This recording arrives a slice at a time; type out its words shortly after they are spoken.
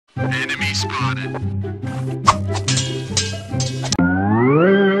Enemy spotted.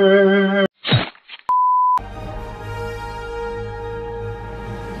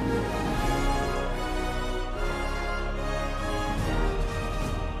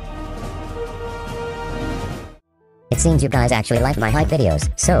 It seems you guys actually like my Hive videos,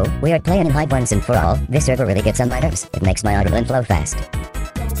 so we're playing in Hive once and for all. This server really gets on my nerves. It makes my adrenaline flow fast.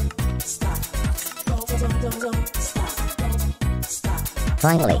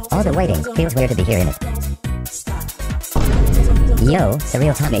 Finally, all the waiting. Feels weird to be here in it. Yo, the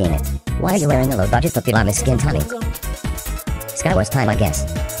real TommyInnit. Why are you wearing a low-budget Pupilama skin, Tommy? Sky Wars time, I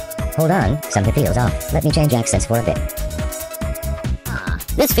guess. Hold on, something feels off. Let me change accents for a bit. Ah,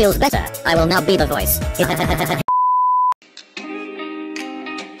 this feels better. I will now be the voice.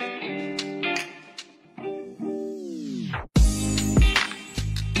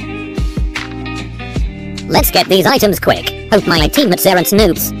 Let's get these items quick. Hope my teammates aren't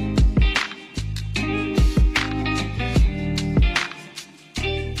noobs.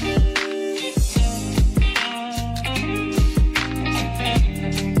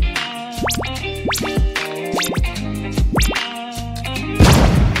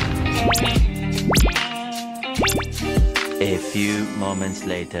 A few moments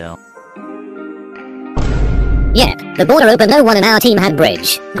later. Yep, the border open. No one in our team had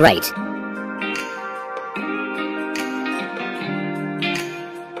bridge. Great.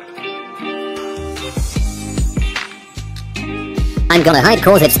 I'm gonna hide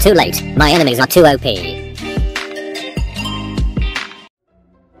cause it's too late. My enemies are too OP.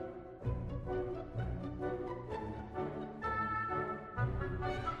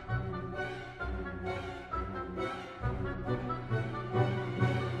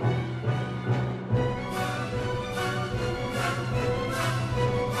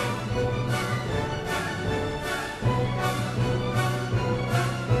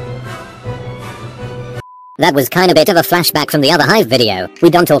 That was kinda bit of a flashback from the other Hive video. We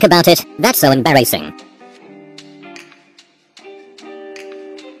don't talk about it. That's so embarrassing.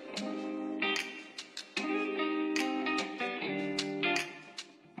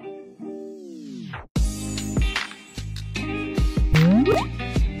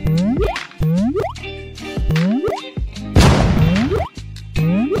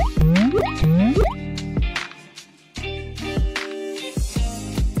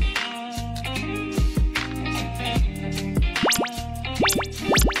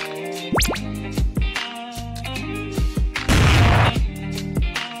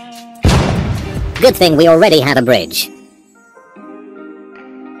 Good thing we already had a bridge.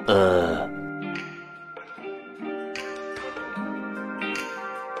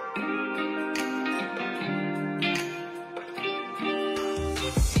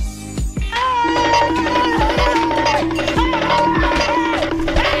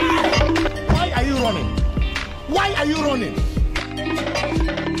 Why are you running? Why are you running?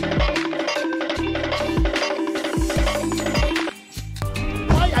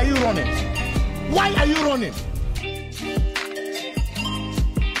 Why are you running? Why are you running?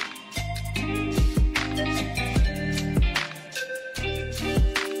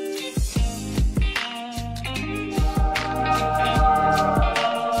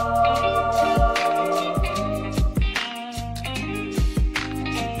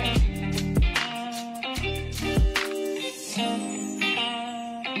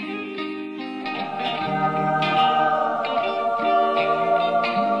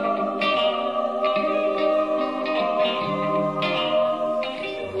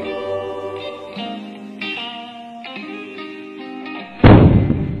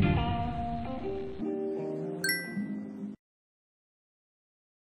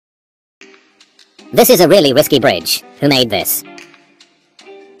 This is a really risky bridge. Who made this?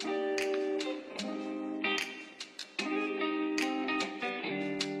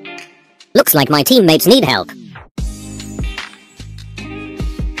 Looks like my teammates need help.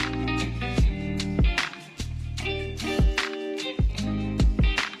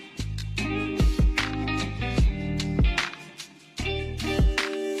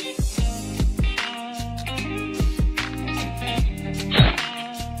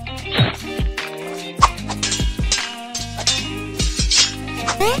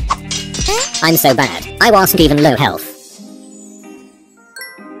 I'm so bad. I wasn't even low health.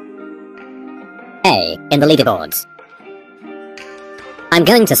 A in the leaderboards. I'm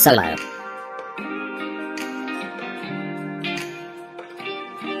going to solo.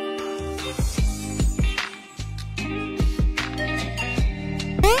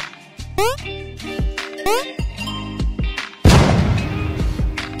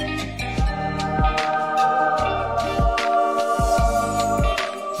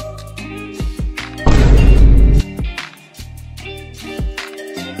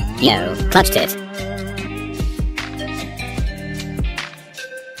 Yo, clutched it.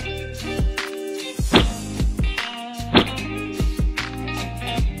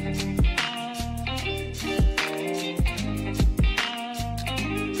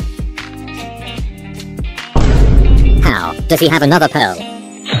 How? Does he have another pearl?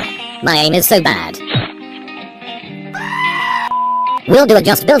 My aim is so bad. We'll do a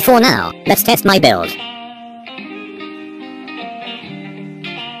just build for now. Let's test my build.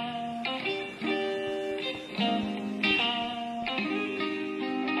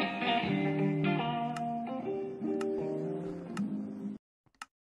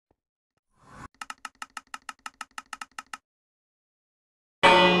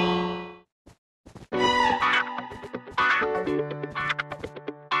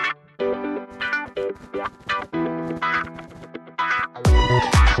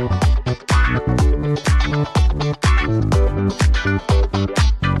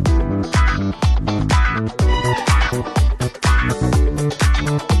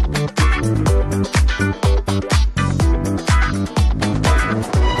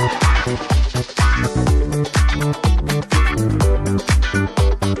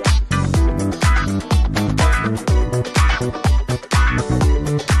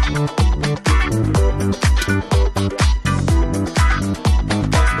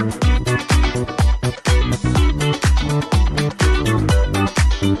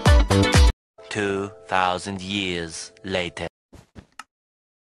 Years later.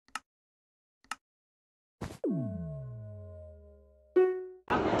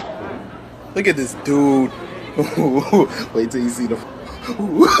 Look at this dude. Wait till you see the.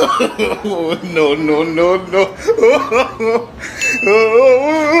 No, no, no, no.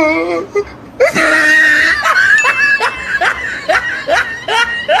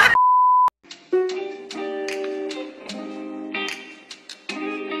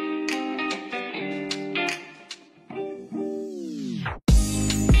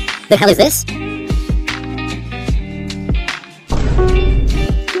 The hell is this?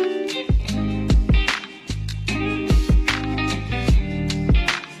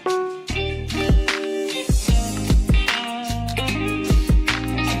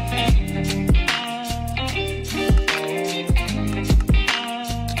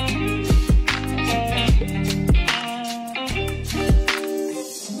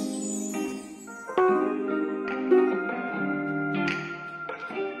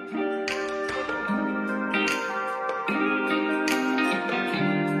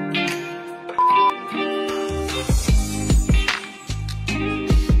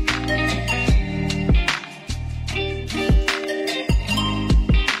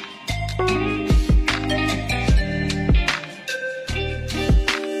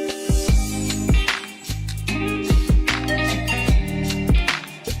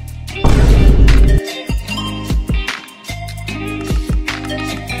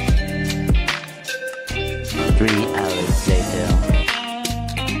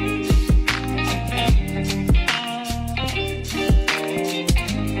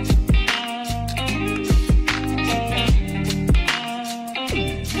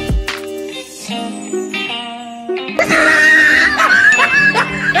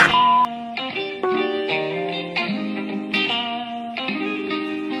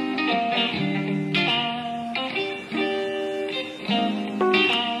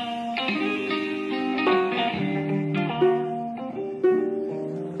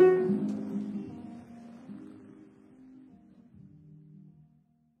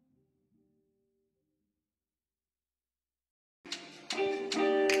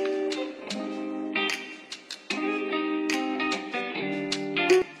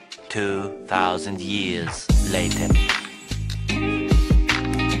 $2,000 years later.